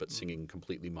things but singing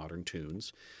completely modern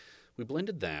tunes. We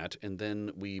blended that, and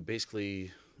then we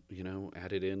basically,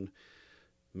 added in,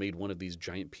 made one of these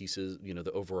giant pieces.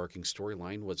 The overarching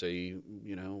storyline was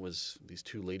was these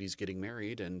two ladies getting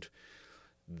married, and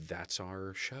that's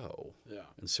our show. Yeah.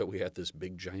 And so we had this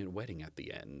big giant wedding at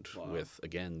the end. Wow. With,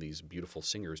 again, these beautiful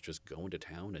singers just going to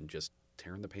town and just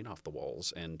tearing the paint off the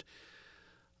walls. And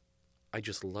I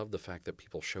just love the fact that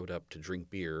people showed up to drink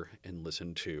beer and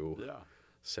listen to Yeah.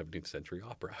 17th century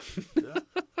opera. Yeah.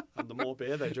 And the more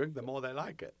beer they drink, the more they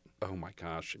like it. Oh my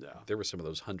gosh. Yeah. There were some of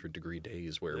those 100-degree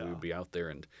days where we Yeah. would be out there,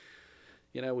 and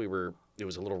it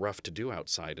was a little rough to do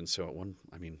outside. And so one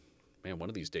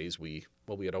of these days we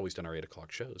had always done our 8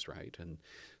 o'clock shows, right? And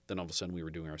then all of a sudden we were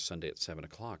doing our Sunday at 7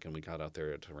 o'clock, and we got out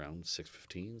there at around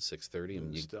 6:15, 6:30,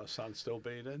 and The sun's still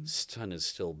beating. sun is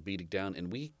still beating down,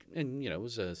 and it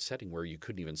was a setting where you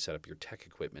couldn't even set up your tech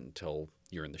equipment until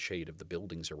you're in the shade of the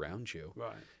buildings around you.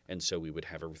 Right. And so we would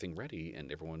have everything ready,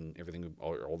 and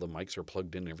all the mics are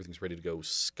plugged in, and everything's ready to go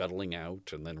scuttling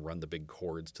out, and then run the big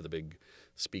cords to the big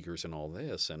speakers and all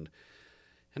this. And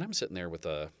I'm sitting there with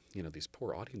these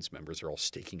poor audience members are all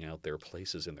staking out their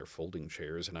places in their folding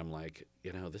chairs, and I'm like,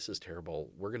 this is terrible.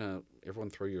 Everyone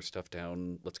throw your stuff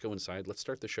down. Let's go inside. Let's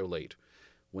start the show late.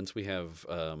 Once we have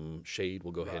shade,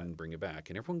 we'll go ahead and bring it back.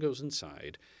 And everyone goes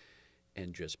inside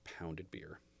and just pounded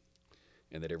beer.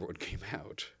 And then everyone came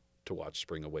out to watch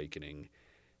Spring Awakening,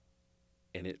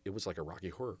 and it was like a Rocky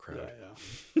Horror crowd.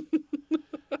 Yeah.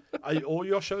 Are all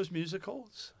your shows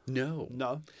musicals? No.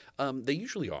 No. They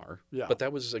usually are. Yeah. But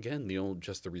that was, again,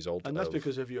 just the result And that's of...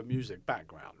 because of your music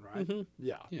background, right? Mhm.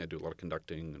 Yeah. Yeah, I do a lot of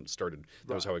conducting and started...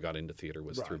 That was how I got into theater,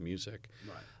 was through Right. music.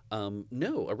 Right.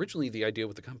 No, originally the idea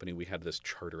with the company, we had this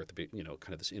charter at the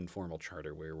kind of this informal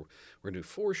charter where we're going to do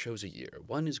 4 shows a year.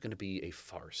 One is going to be a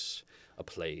farce, a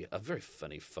play, a very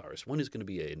funny farce. One is going to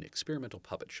be an experimental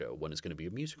puppet show. One is going to be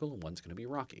a musical, and one's going to be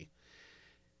Rocky.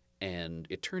 And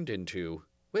it turned into...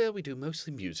 Well, we do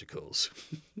mostly musicals.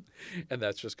 And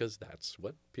that's just because that's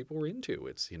what people were into.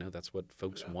 It's, that's what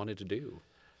folks wanted to do.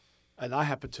 And I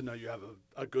happen to know you have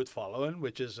a good following,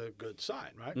 which is a good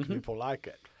sign, right? Mm-hmm. People like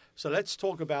it. So let's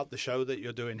talk about the show that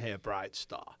you're doing here, Bright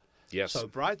Star. Yes. So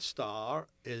Bright Star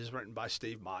is written by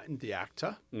Steve Martin, the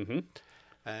actor. Mm-hmm.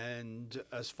 And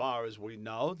as far as we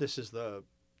know, this is the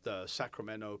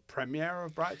Sacramento premiere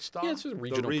of Bright Star? Yeah, it's a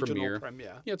regional premiere.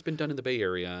 Yeah, it's been done in the Bay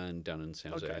Area and down in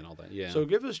San Jose and all that. Yeah. So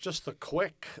give us just the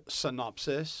quick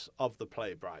synopsis of the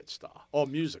play Bright Star, or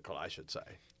musical, I should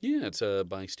say. Yeah, it's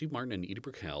by Steve Martin and Edie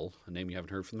Brickell, a name you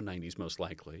haven't heard from the 90s most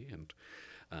likely, and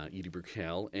Edie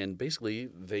Brickell. And basically,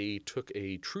 they took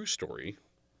a true story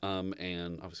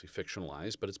and obviously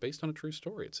fictionalized, but it's based on a true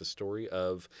story. It's a story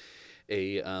of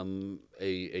a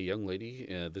young lady.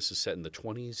 This is set in the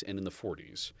 20s and in the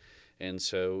 40s. And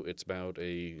so it's about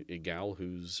a gal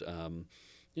who's,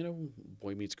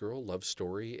 boy meets girl, love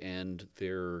story, and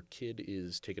their kid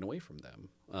is taken away from them.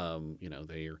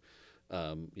 They're,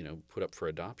 put up for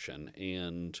adoption.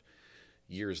 And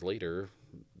years later,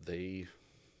 I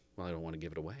don't want to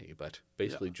give it away, but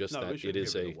basically just that it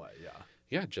is a...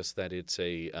 Yeah, just that it's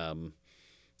a,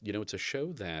 it's a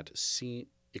show that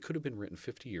it could have been written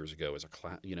 50 years ago as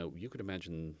you could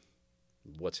imagine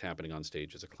what's happening on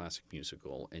stage as a classic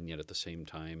musical, and yet at the same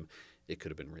time, it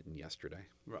could have been written yesterday.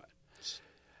 Right.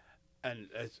 And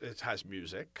it has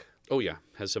music. Oh yeah,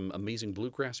 has some amazing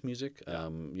bluegrass music.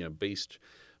 Yeah. Based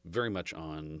very much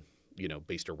on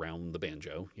based around the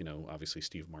banjo. Obviously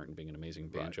Steve Martin being an amazing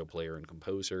banjo player and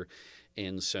composer,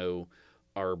 and so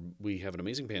we have an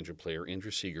amazing banjo player,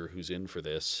 Andrew Seeger, who's in for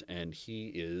this, and he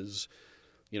is,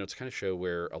 it's kind of show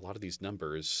where a lot of these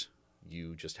numbers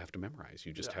you just have to memorize.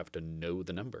 You just have to know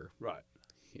the number. Right.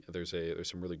 There's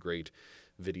some really great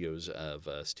videos of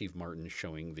Steve Martin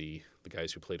showing the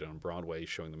guys who played it on Broadway,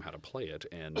 showing them how to play it,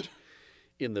 and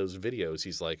in those videos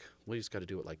he's like, well, you just got to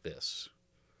do it like this.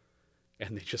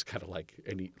 And they just kind of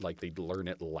they learn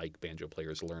it like banjo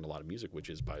players learn a lot of music, which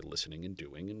is by listening and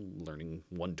doing and learning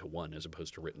one-to-one as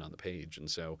opposed to written on the page. And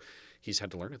so he's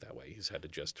had to learn it that way. He's had to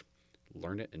just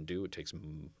learn it and do. It takes,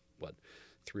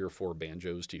 3 or 4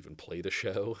 banjos to even play the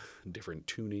show, different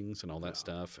tunings and all that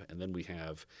stuff. And then we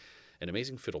have an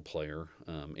amazing fiddle player,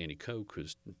 Annie Koch,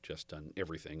 who's just done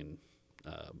everything, and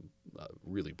a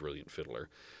really brilliant fiddler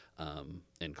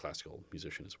and classical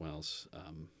musician as well.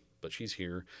 But she's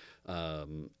here.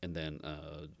 And then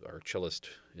our cellist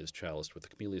is cellist with the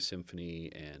Camellia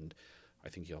Symphony, and I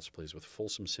think he also plays with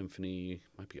Folsom Symphony.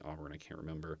 Might be Auburn, I can't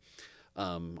remember.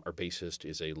 Our bassist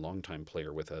is a longtime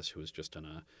player with us who has just done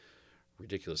a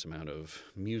ridiculous amount of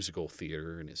musical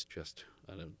theater and is just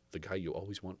the guy you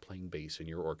always want playing bass in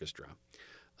your orchestra.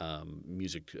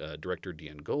 Music director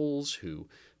Deanne Goles,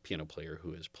 piano player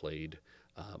who has played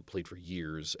for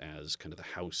years as kind of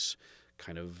the house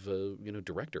kind of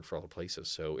director for all the places.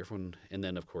 So everyone, and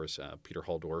then of course Peter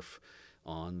Halldorf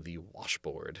on the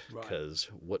washboard,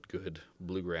 because what good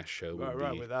bluegrass show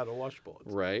would be without a washboard,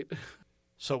 right?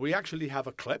 So we actually have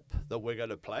a clip that we're going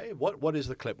to play. What is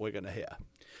the clip we're going to hear?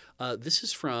 This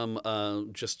is from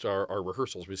just our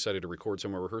rehearsals. We decided to record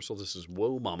some of our rehearsals. This is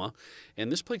Whoa Mama.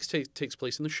 And this takes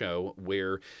place in the show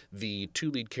where the 2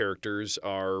 lead characters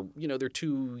are, they're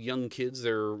 2 young kids.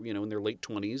 They're, in their late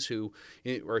 20s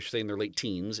or I should say in their late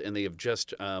teens. And they have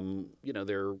just,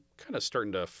 they're kind of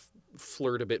starting to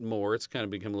flirt a bit more. It's kind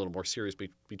of become a little more serious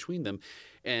between them.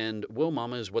 And Whoa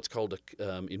Mama is what's called,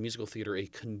 in musical theater, a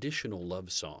conditional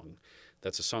love song.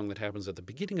 That's a song that happens at the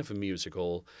beginning of a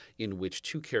musical in which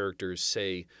 2 characters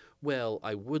say, well,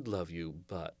 I would love you,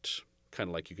 but kind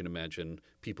of like you can imagine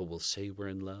people will say we're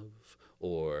in love,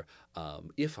 or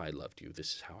if I loved you,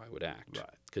 this is how I would act. Right.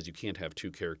 Because you can't have 2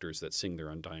 characters that sing their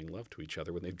undying love to each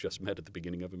other when they've just met at the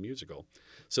beginning of a musical.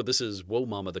 So this is Whoa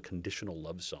Mama, the conditional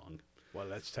love song. Well,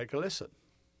 let's take a listen.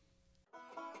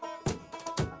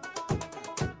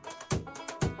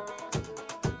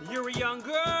 You're a young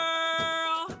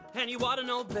girl, and you ought to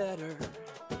know better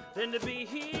than to be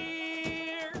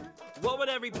here. What would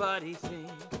everybody think?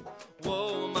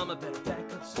 Whoa, mama, better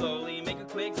back up slowly, make a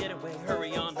quick getaway,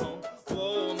 hurry on home.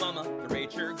 Whoa, mama, the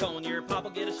rate you're going, your pop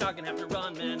will get a shock and have to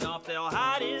run men off. They'll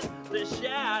hide in the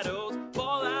shadows,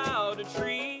 fall out of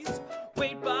trees.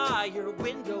 Wait by your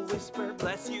window, whisper,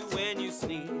 bless you when you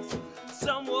sneeze.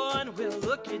 Someone will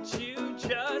look at you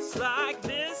just like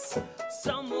this.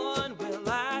 Someone will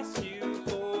ask you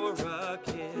for a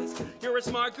kiss. You're a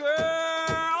smart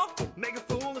girl, make a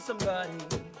fool of somebody.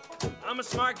 I'm a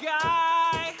smart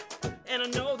guy, and I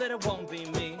know that it won't be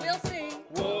me. We'll see.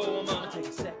 Whoa, mama, take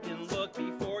a second look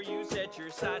before you set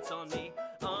your sights on me.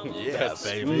 Yeah,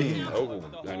 baby. Oh,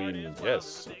 I mean,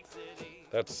 yes.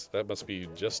 That must be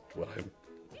just what I'm...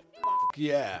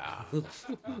 Yeah.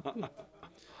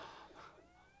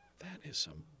 That is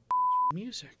some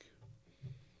music.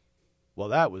 Well,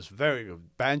 that was very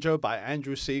good. Banjo by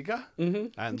Andrew Seeger.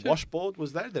 Mm-hmm. And washboard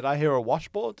was there. Did I hear a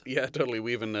washboard? Yeah, totally.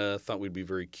 We even thought we'd be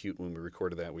very cute when we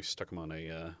recorded that. We stuck them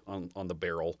on on the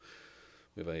barrel.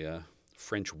 We have a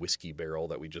French whiskey barrel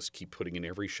that we just keep putting in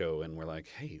every show, and we're like,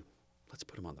 hey, let's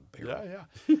put them on the barrel.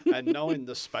 Yeah. And knowing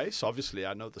the space, obviously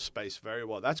I know the space very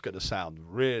well. That's going to sound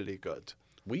really good.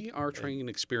 We are trying an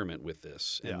experiment with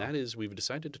this, and that is we've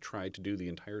decided to try to do the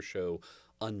entire show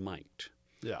unmiked.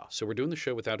 Yeah. So we're doing the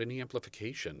show without any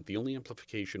amplification. The only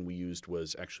amplification we used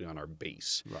was actually on our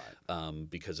bass. Right.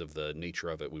 Because of the nature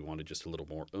of it, we wanted just a little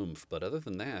more oomph. But other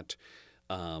than that,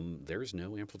 there's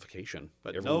no amplification.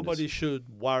 But nobody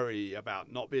should worry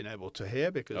about not being able to hear,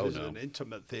 because this is an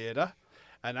intimate theater.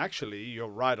 And actually, you're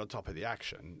right on top of the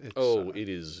action. It's, it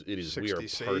is. We are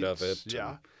seats, part of it.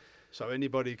 Yeah. So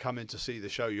anybody coming to see the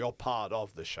show, you're part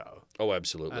of the show. Oh,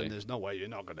 absolutely. And there's no way you're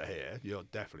not going to hear. You're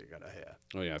definitely going to hear.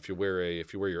 Oh yeah, if you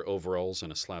wear your overalls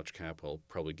and a slouch cap, we'll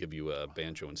probably give you a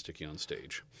banjo and stick you on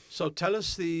stage. So tell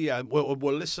us we'll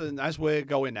listen as we're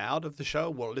going out of the show.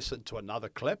 We'll listen to another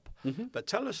clip. Mm-hmm. But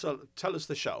tell us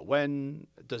the show. When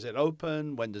does it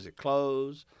open? When does it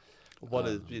close? What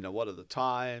are the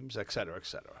times, et cetera, et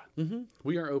cetera. Mm-hmm.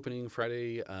 We are opening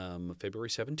Friday, February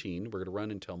 17. We're going to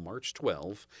run until March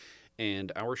 12.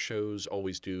 And our shows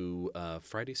always do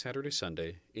Friday, Saturday,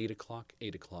 Sunday, 8 o'clock,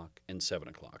 8 o'clock, and 7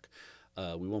 o'clock.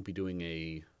 We won't be doing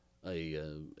a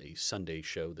Sunday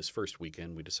show this first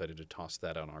weekend. We decided to toss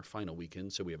that on our final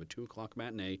weekend, so we have a 2 o'clock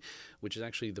matinee, which is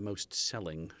actually the most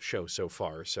selling show so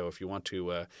far. So if you want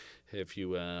to, if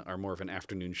you are more of an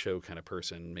afternoon show kind of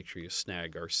person, make sure you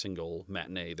snag our single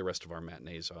matinee. The rest of our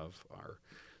matinees are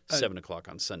 7 o'clock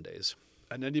on Sundays.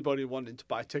 And anybody wanting to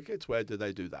buy tickets, where do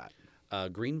they do that?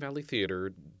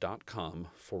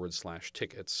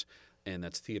 greenvalleytheater.com/tickets, and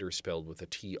that's theater spelled with a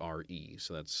TRE.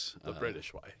 So that's The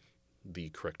British way. the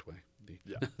correct way.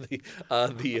 Yeah.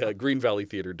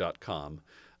 greenvalleytheater.com.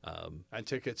 And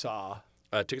tickets are?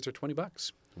 Tickets are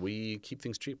 $20. We keep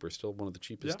things cheap. We're still one of the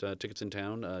cheapest tickets in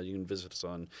town. You can visit us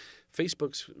on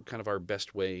Facebook's kind of our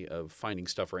best way of finding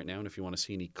stuff right now. And if you want to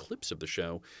see any clips of the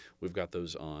show, we've got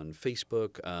those on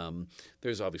Facebook.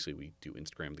 There's obviously, we do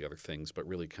Instagram, the other things, but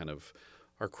really kind of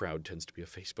our crowd tends to be a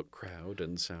Facebook crowd.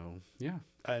 And so, yeah.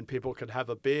 And people can have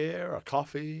a beer, a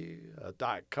coffee, a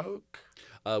Diet Coke.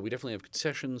 We definitely have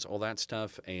concessions, all that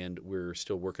stuff, and we're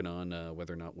still working on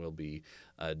whether or not we'll be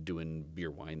doing beer,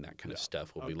 wine, that kind of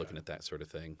stuff. We'll be looking at that sort of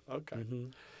thing. Okay.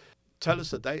 Tell us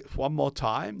the date one more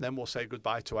time, then we'll say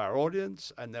goodbye to our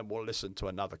audience, and then we'll listen to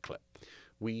another clip.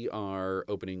 We are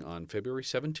opening on February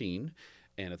 17,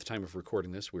 and at the time of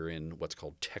recording this, we're in what's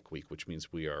called Tech Week, which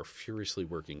means we are furiously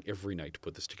working every night to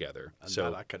put this together. And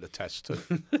that I can attest to.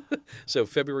 So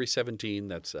February 17,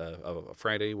 that's a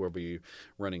Friday. We'll be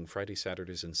running Friday,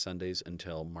 Saturdays, and Sundays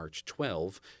until March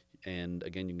 12. And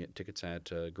again, you can get tickets at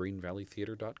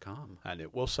greenvalleytheater.com. And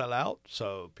it will sell out,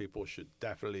 so people should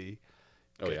definitely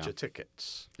get your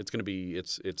tickets. It's going to be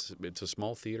it's a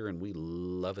small theater, and we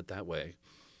love it that way.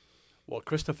 Well,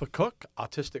 Christopher Cook,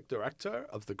 Artistic Director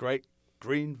of the great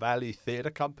Green Valley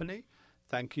Theater Company,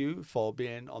 thank you for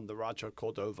being on the Roger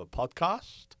Cordova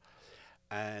podcast.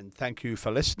 And thank you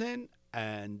for listening.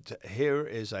 And here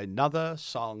is another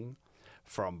song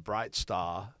from Bright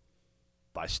Star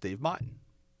by Steve Martin.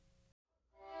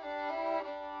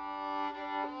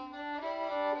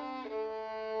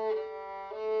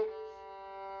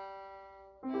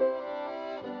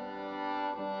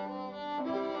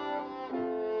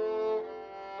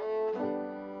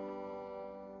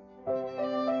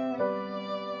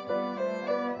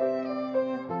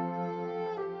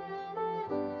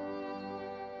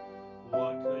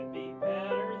 What could be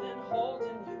better than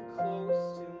holding you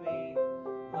close to me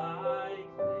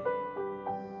like this?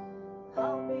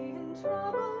 I'll be in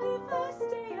trouble